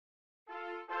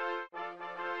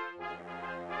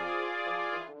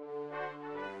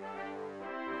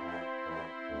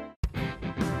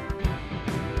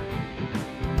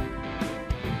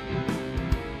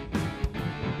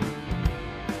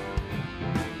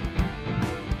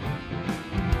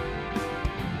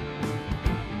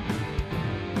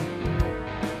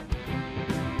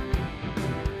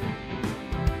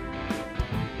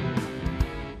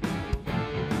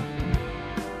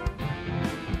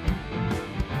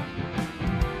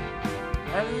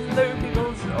Hello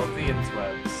peoples of the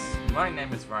interwebs, my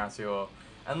name is Razeor,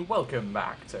 and welcome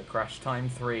back to Crash Time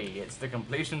 3. It's the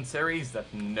completion series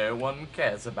that no one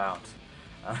cares about.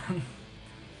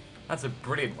 That's a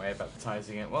brilliant way of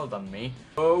advertising it, well done me.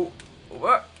 Oh,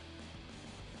 what?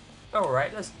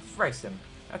 Alright, let's race him,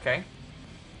 okay.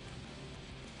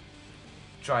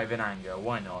 Drive in anger,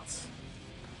 why not?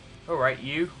 Alright,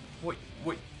 you, what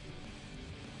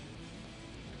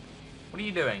are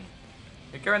you doing?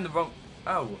 You're going the wrong...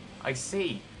 Oh, I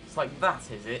see. It's like that,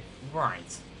 is it?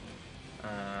 Right.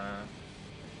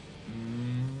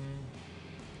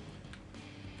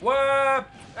 What?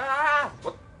 Ah!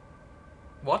 What?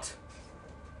 What?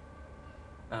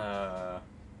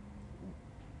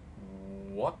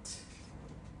 What?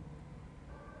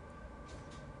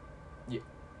 Yeah.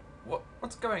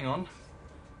 What's going on?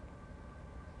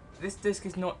 This disc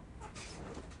is not...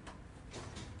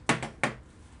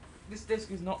 This disc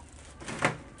is not...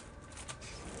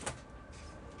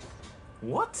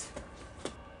 What?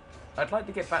 I'd like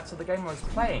to get back to the game I was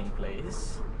playing,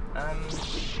 please. Oh,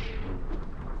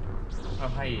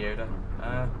 hey Yoda.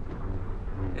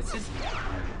 It's just...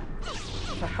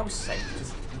 For hell's sake,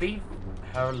 just leave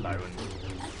her alone,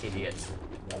 idiot.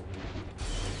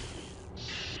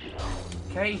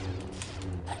 Okay.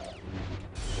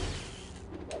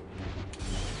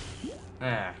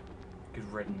 Ah,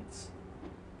 good riddance.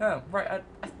 Oh, right,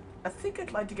 I think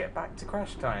I'd like to get back to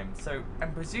Crash Time, so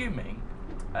I'm presuming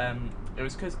it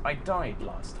was because I died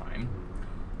last time.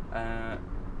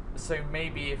 So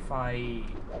maybe if I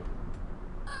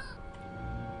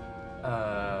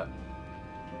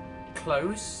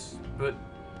close, but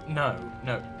no.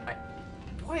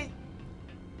 Why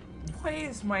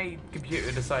is my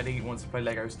computer deciding it wants to play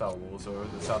Lego Star Wars all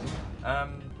of a sudden?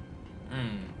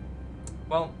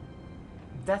 Well,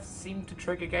 death seemed to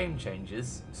trigger game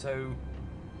changes, so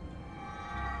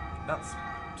that's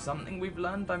something we've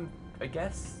learned, I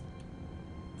guess.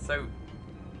 So,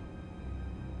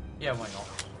 yeah, why not?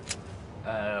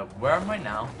 Where am I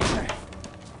now?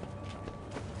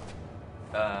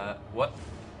 What?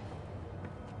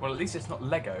 Well, at least it's not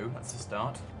Lego, that's a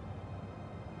start.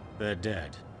 They're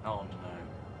dead. Oh no.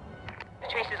 The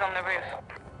tracer's on the roof.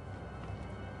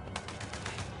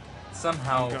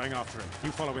 Somehow... I'm going after him.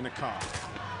 You follow in the car.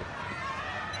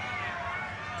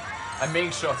 I'm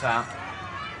being shot at.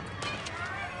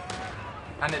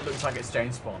 And it looks like it's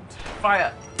James Bond.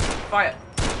 Fire! Fire!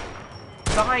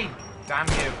 Die! Damn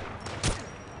you!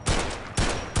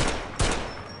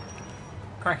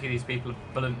 Cranky, these people are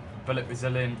bullet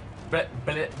resilient.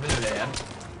 Bullet resilient.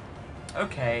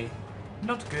 Okay.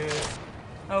 Not good.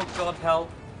 Oh god, help.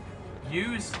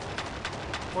 Use?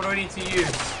 What do I need to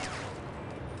use?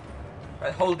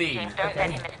 Hold E. James, don't let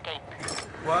Okay. him escape.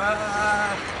 What?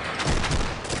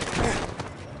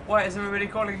 Why is everybody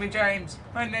calling me James?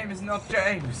 My name is not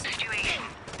James. Situation.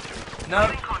 No. Are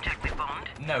you in contact with Bond?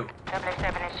 No.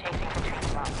 007 is chasing the train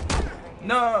bomb.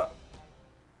 No.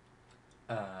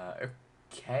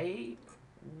 Okay.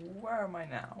 Where am I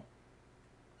now?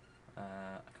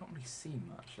 I can't really see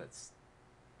much. Let's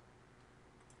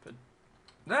put...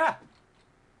 Ah!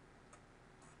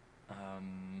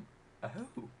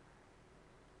 Oh.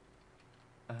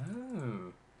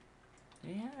 Oh.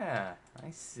 Yeah,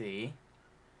 I see.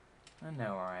 I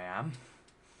know where I am.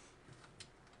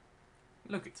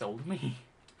 Look, it's old me.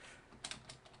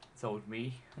 It's old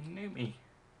me and new me.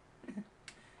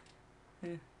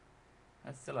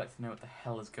 I'd still like to know what the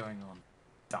hell is going on.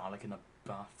 Dalek in a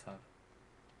bathtub.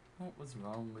 What was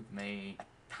wrong with me?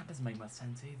 That doesn't make much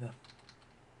sense either.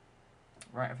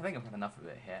 Right, I think I've had enough of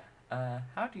it here.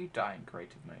 How do you die in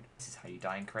creative mode? This is how you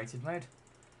die in creative mode?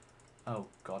 Oh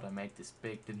god, I made this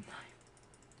big, didn't I?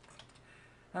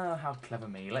 Oh, how clever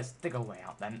me. Let's dig our way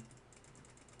out then.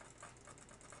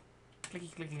 Clicky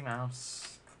clicky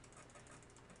mouse.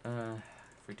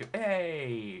 Free to...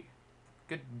 Hey!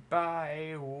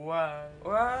 Goodbye,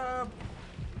 whoa.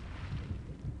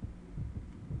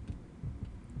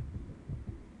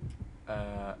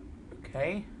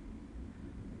 Okay.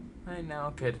 I now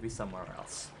appear to be somewhere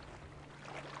else.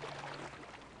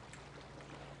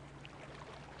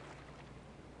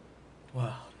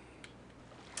 Well,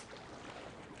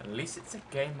 at least it's a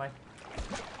game I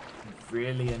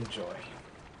really enjoy.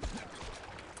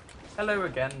 Hello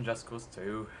again, Just Cause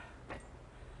 2.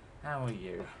 How are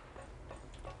you?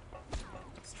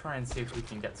 Let's try and see if we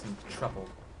can get some trouble.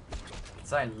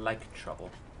 Because I like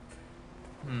trouble.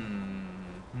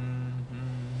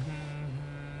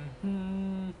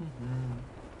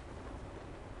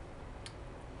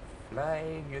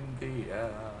 Flying in the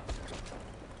air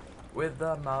with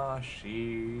a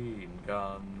machine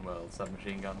gun. Well,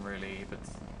 submachine gun really, but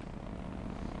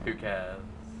Who cares?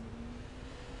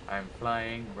 I'm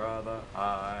flying rather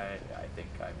high. I think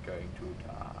I'm going to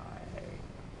die.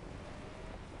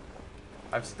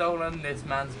 I've stolen this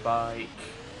man's bike.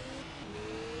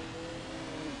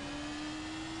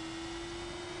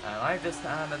 And I just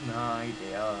had an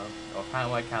idea of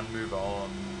how I can move on.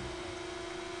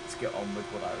 Let's get on with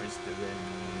what I was doing.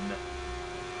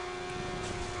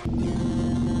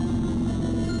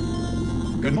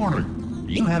 Good morning.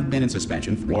 You have been in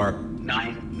suspension for where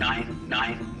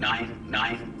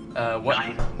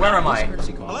am I?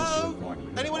 Hello?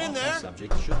 Anyone in there?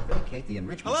 Subject should vacate the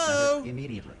enrichment Hello? center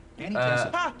immediately. Any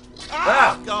Ah!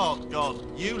 Ah! Oh, God.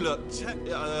 You look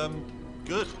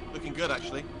good. Looking good,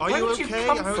 actually. Are Where you did you okay?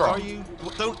 come How from? are you?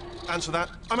 Don't answer that.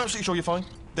 I'm absolutely sure you're fine.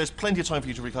 There's plenty of time for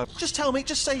you to recover. Just tell me.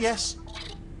 Just say yes.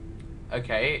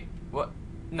 Okay, what?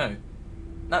 No.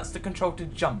 That's the control to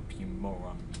jump, you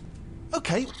moron.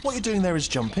 Okay, what you're doing there is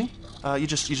jumping. You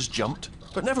just jumped.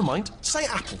 But never mind. Say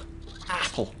apple.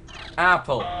 Apple.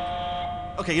 Apple.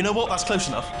 Okay, you know what? That's close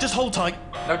enough. Just hold tight.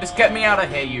 No, just get me out of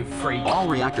here, you freak. All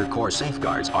reactor core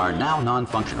safeguards are now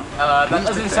non-functional. That Please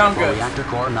doesn't prepare sound for good. Reactor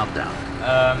core meltdown.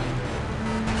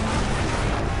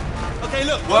 Okay,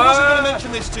 look, What? I wasn't going to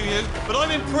mention this to you, but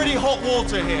I'm in pretty hot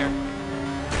water here.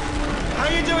 How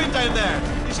you doing down there?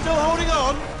 You still holding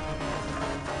on?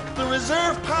 The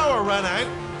reserve power ran out,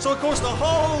 so of course the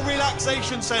whole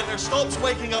relaxation centre stops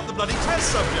waking up the bloody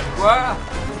test subjects. What?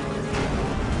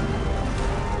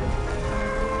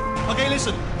 Okay,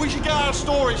 listen, we should get our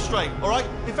story straight, all right?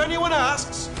 If anyone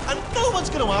asks, and no one's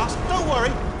going to ask, don't worry,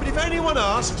 but if anyone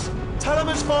asks, tell them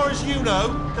as far as you know,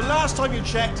 the last time you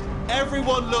checked,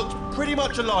 everyone looked pretty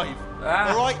much alive. Ah.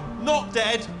 All right? Not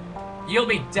dead. You'll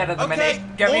be dead at the Okay, minute.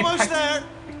 Get me almost back. there.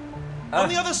 On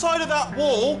the other side of that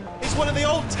wall is one of the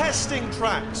old testing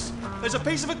tracks. There's a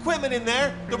piece of equipment in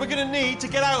there that we're going to need to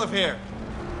get out of here.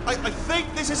 I think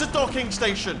this is a docking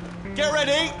station. Get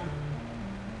ready.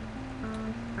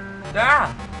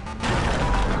 Ah!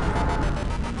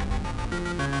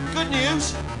 Good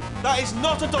news, that is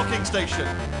not a docking station.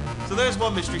 So there's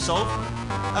one mystery solved.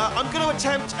 I'm going to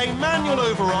attempt a manual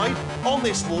override on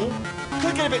this wall.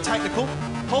 Could get a bit technical.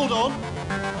 Hold on.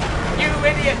 You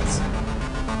idiots!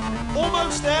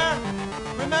 Almost there.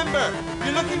 Remember,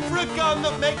 you're looking for a gun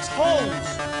that makes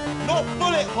holes, not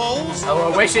bullet holes.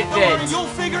 Oh, I wish it Don't worry, did. you'll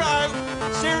figure it out.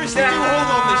 Seriously, do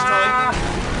hold on this time.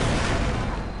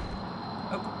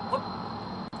 Oh, what?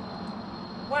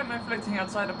 Why am I floating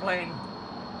outside a plane?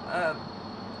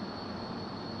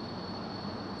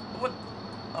 What?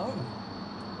 Oh.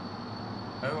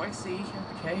 Oh, I see.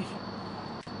 Okay.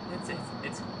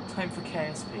 It's time for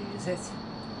KSP, is it?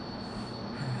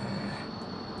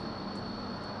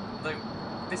 Though,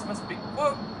 this must be...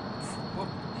 Whoa! Whoa.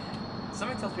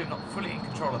 Something tells me I'm not fully in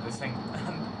control of this thing.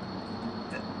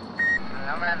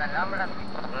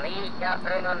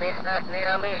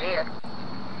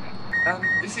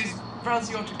 This is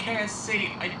Razeor to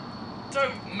KSC. I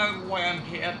don't know why I'm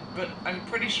here, but I'm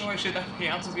pretty sure I should be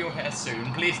out of your hair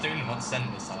soon. Please do not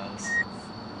send missiles.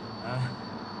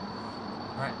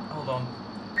 Right, hold on.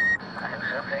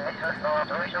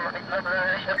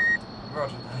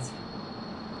 Roger that.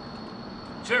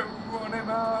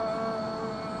 Geronimo!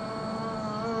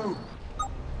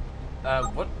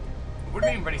 What? What do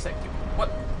you mean ready, set? What?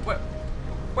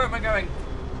 Where am I going?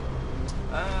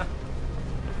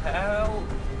 Help!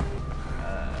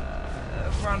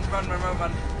 Run!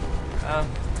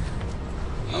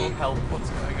 Oh help, what's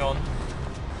going on?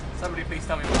 Somebody please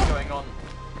tell me what's going on.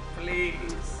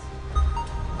 Please.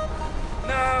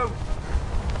 No!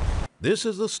 This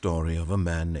is the story of a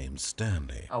man named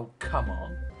Stanley. Oh, come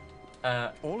on.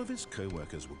 All of his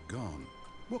co-workers were gone.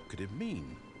 What could it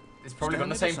mean? It's probably got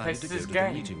the Stanley same decided place as to his go to the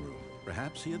game. meeting room.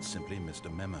 Perhaps he had simply missed a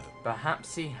memo.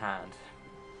 Perhaps he had.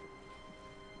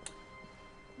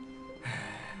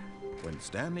 When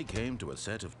Stanley came to a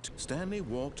set of... Stanley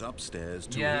walked upstairs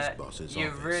to Yeah, his boss's you're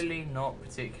office. really not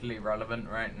particularly relevant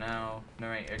right now,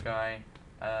 narrator guy.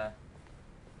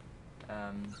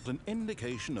 An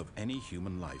indication of any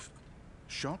human life.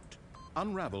 Shocked,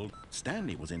 unraveled,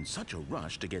 Stanley was in such a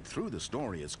rush to get through the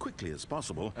story as quickly as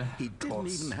possible, he didn't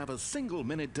course. even have a single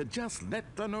minute to just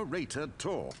let the narrator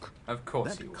talk. Of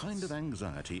course he That was. kind of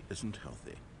anxiety isn't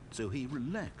healthy, so he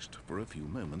relaxed for a few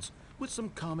moments with some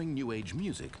calming new age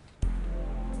music.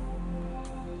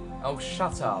 Oh,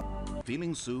 shut up.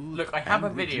 Feeling soothed, Look, I have a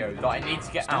and video rejuvenated, that I need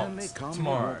to get Stanley out calmly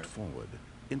tomorrow. walked forward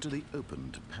into the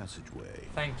opened passageway.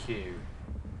 Thank you.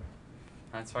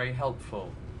 That's very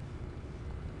helpful.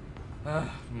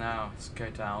 Now, let's go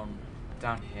down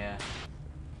here.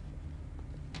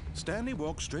 Stanley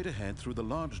walked straight ahead through the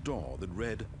large door that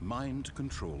read Mind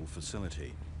Control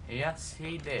Facility. Yes,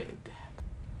 he did.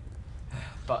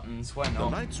 Buttons went The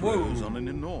on. lights rose on an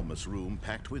enormous room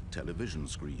packed with television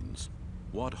screens.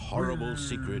 What horrible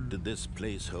secret did this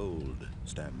place hold?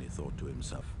 Stanley thought to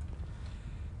himself.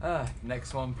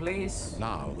 Next one, please.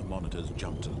 Now the monitors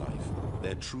jumped to life,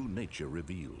 their true nature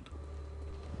revealed.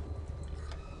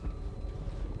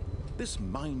 This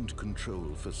mind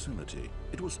control facility,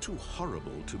 it was too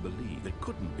horrible to believe. It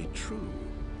couldn't be true.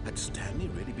 Had Stanley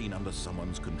really been under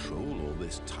someone's control all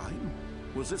this time?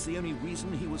 Was this the only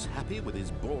reason he was happy with his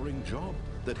boring job?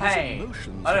 That Hey, his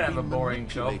emotions I don't had have a been boring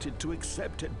job. manipulated to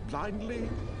accept it blindly?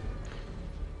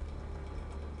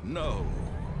 No.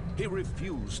 He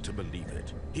refused to believe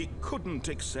it. He couldn't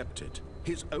accept it.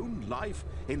 His own life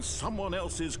in someone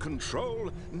else's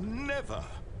control? Never.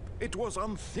 It was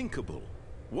unthinkable.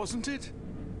 Wasn't it?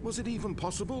 Was it even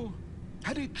possible?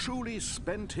 Had he truly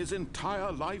spent his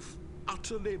entire life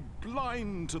utterly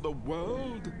blind to the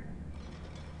world?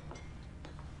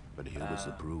 But here was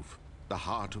the proof. The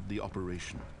heart of the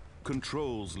operation.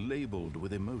 Controls labeled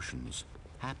with emotions.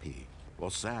 Happy, or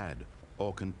sad,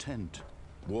 or content.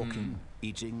 Walking,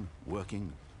 eating,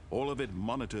 working. All of it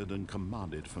monitored and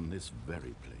commanded from this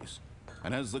very place.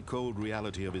 And as the cold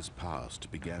reality of his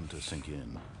past began to sink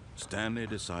in, Stanley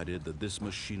decided that this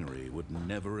machinery would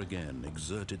never again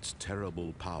exert its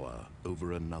terrible power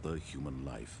over another human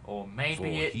life. Or For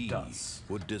maybe it he does.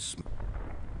 would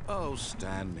Oh,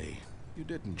 Stanley, you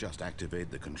didn't just activate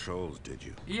the controls, did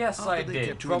you? Yes, After I they did.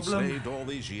 kept you Problem? enslaved all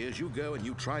these years, you go and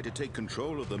you try to take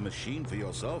control of the machine for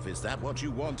yourself. Is that what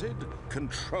you wanted?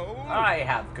 Control? I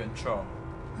have control.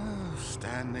 Oh,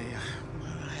 Stanley,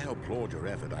 I applaud your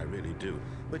effort, I really do.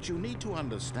 But you need to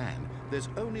understand, there's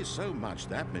only so much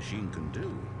that machine can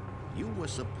do. You were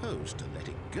supposed to let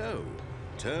it go,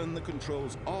 turn the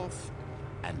controls off,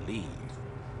 and leave.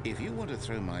 If you want to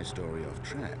throw my story off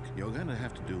track, you're going to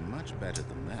have to do much better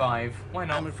than that. 5. Why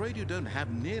not? I'm afraid you don't have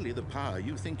nearly the power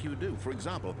you think you do. For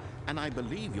example, and I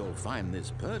believe you'll find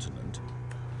this pertinent,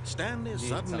 Stanley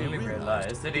suddenly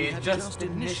realized that he had just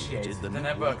initiated the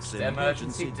network's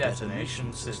emergency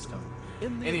detonation system.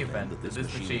 In the event that this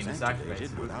machine is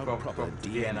activated with proper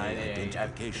DNA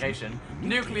identification,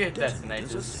 nuclear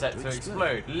detonators are set to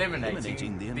explode,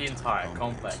 eliminating the entire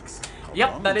complex.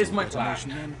 Yep, that is my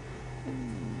plan.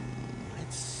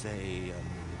 Let's say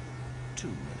 2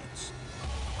 minutes.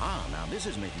 Ah, now this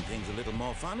is making things a little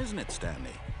more fun, isn't it,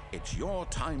 Stanley? It's your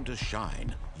time to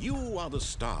shine. You are the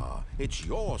star. It's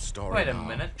your story. Wait a now.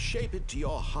 minute. Shape it to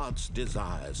your heart's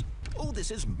desires. Oh,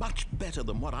 this is much better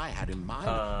than what I had in mind.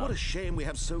 What a shame we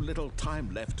have so little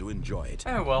time left to enjoy it.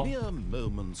 Oh, well. Mere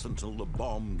moments until the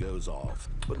bomb goes off.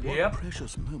 But what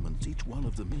precious moments each one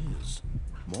of them is.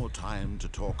 More time to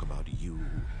talk about you,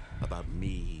 about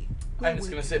me. I'm just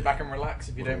going to sit back and relax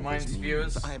if you don't mind,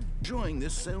 viewers. I'm enjoying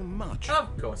this so much.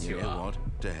 Of course you know are.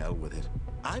 What? To hell with it.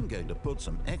 I'm going to put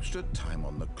some extra time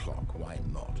on the clock. Why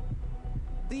not?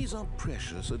 These are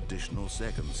precious additional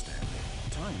seconds, Stanley.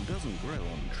 Time doesn't grow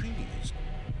on trees.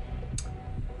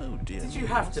 Oh dear. Did you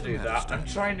have to do that? I'm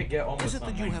trying to get on with Is it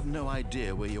something. that you have no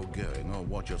idea where you're going or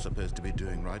what you're supposed to be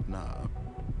doing right now?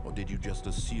 Or did you just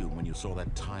assume when you saw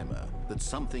that timer that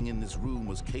something in this room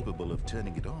was capable of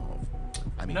turning it off?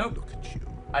 I mean, Nope. look at you.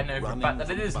 I know for a fact that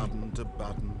it Running isn't. from button to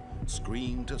button,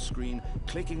 screen to screen,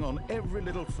 clicking on every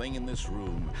little thing in this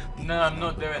room. No, I'm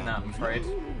not doing that, I'm afraid.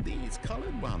 Ooh, these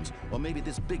colored ones. Or maybe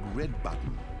this big red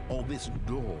button. Or this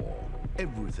door.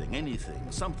 Everything, anything,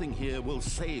 something here will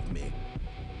save me.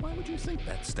 Why would you think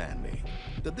that, Stanley?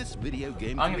 That this video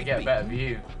game I'm can going to be get a better beaten?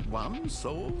 view. One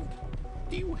solved?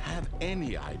 Do you have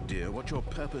any idea what your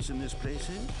purpose in this place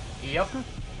is? Yep.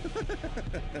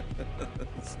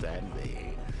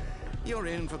 Stanley, you're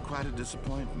in for quite a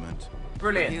disappointment.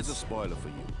 Brilliant. But here's a spoiler for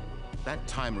you. That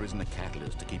timer isn't a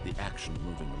catalyst to keep the action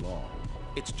moving along.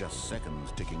 It's just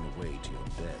seconds ticking away to your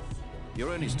death.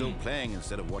 You're only still playing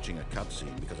instead of watching a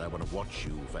cutscene because I want to watch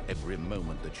you for every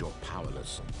moment that you're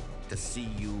powerless. To see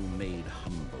you made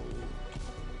humble.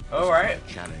 Alright.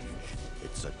 It's not a challenge.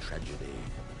 It's a tragedy.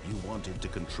 You wanted to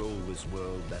control this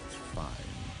world, that's fine.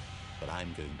 But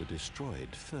I'm going to destroy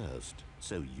it first,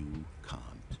 so you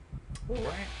can't.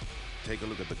 Alright. Take a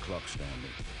look at the clock, Stanley.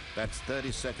 That's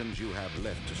 30 seconds you have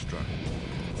left to struggle.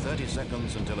 30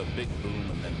 seconds until a big boom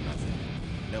and then nothing.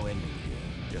 No ending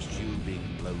here, just you being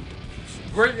blown to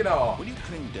pieces. Bring it on. Will you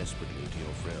cling desperately to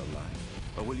your frail life,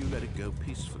 or will you let it go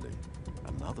peacefully?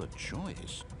 Another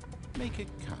choice. Make it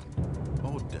count,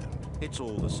 or don't. It's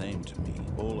all the same to me,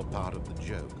 all a part of the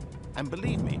joke. And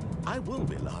believe me, I will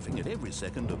be laughing at every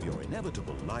second of your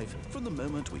inevitable life from the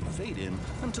moment we fade in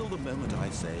until the moment I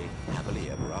say, happily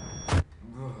ever up.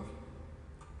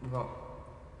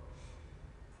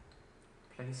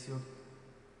 Place your...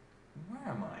 Where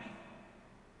am I?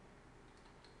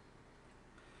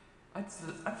 I've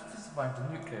just survived a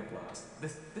nuclear blast.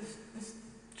 This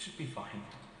should be fine.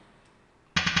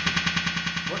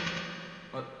 What?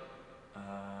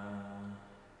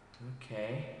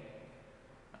 Okay.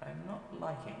 I'm not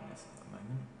liking this at the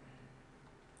moment.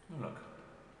 Oh, look,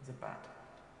 there's a bat.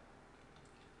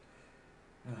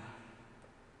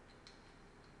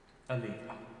 A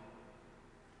lever.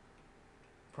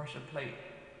 Pressure plate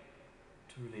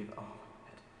to relieve. Oh, my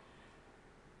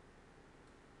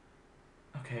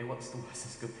head. Okay, what's the worst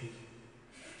this could be?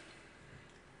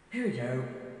 Here we go.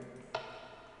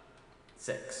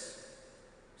 6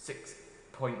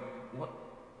 point what?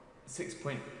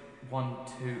 6.12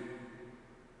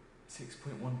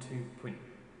 point.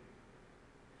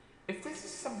 If this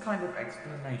is some kind of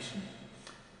explanation,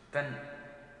 then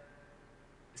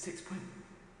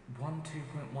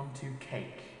 6.12.12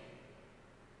 cake.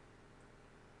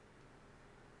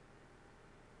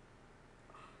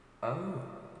 Oh.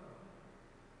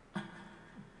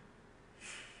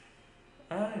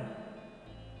 Oh.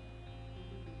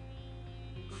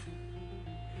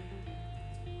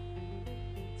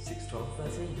 Six, 12,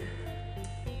 13.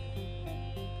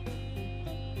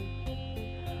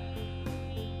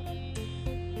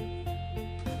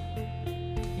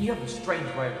 You have a strange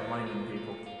way of reminding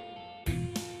people.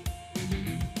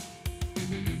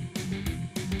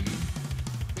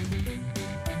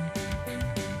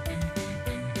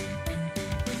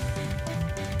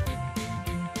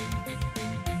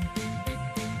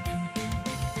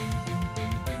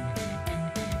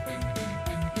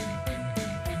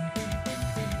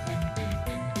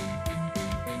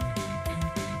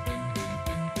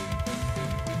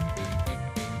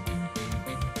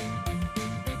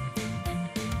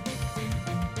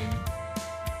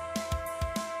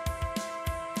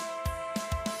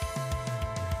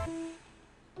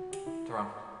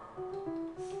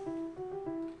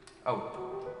 Oh,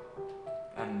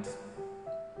 and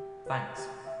thanks,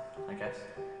 I guess.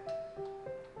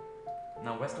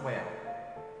 Now, where's the way out?